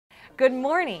Good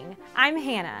morning, I'm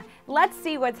Hannah. Let's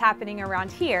see what's happening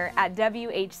around here at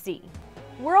WHC.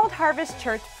 World Harvest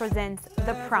Church presents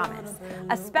The Promise,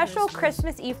 a special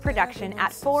Christmas Eve production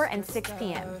at 4 and 6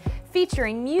 p.m.,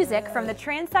 featuring music from the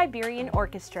Trans-Siberian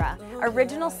Orchestra,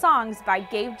 original songs by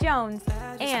Gabe Jones,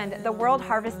 and the World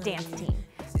Harvest Dance Team.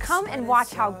 Come and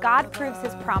watch how God proves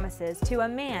His promises to a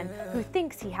man who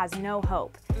thinks he has no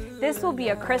hope. This will be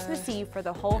a Christmas Eve for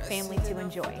the whole family to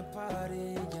enjoy.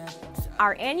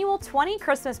 Our annual 20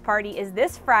 Christmas party is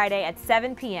this Friday at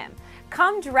 7 p.m.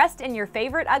 Come dressed in your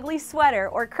favorite ugly sweater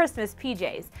or Christmas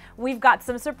PJs. We've got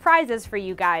some surprises for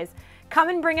you guys. Come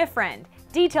and bring a friend.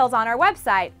 Details on our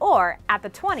website or at the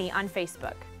 20 on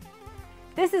Facebook.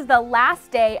 This is the last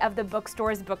day of the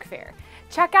bookstore's book fair.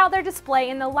 Check out their display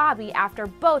in the lobby after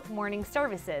both morning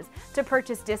services to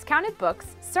purchase discounted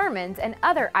books, sermons, and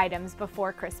other items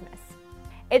before Christmas.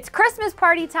 It's Christmas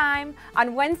party time!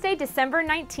 On Wednesday, December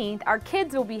 19th, our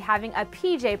kids will be having a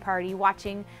PJ party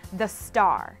watching The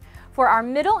Star. For our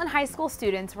middle and high school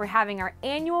students, we're having our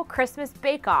annual Christmas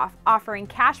bake-off, offering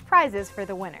cash prizes for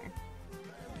the winner.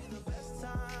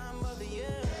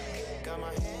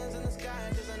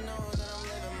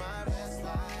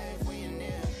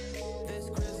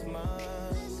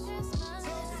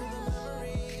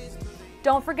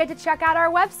 Don't forget to check out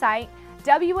our website,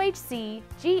 whcga.com,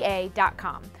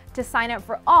 to sign up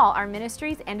for all our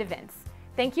ministries and events.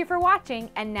 Thank you for watching,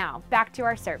 and now back to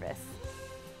our service.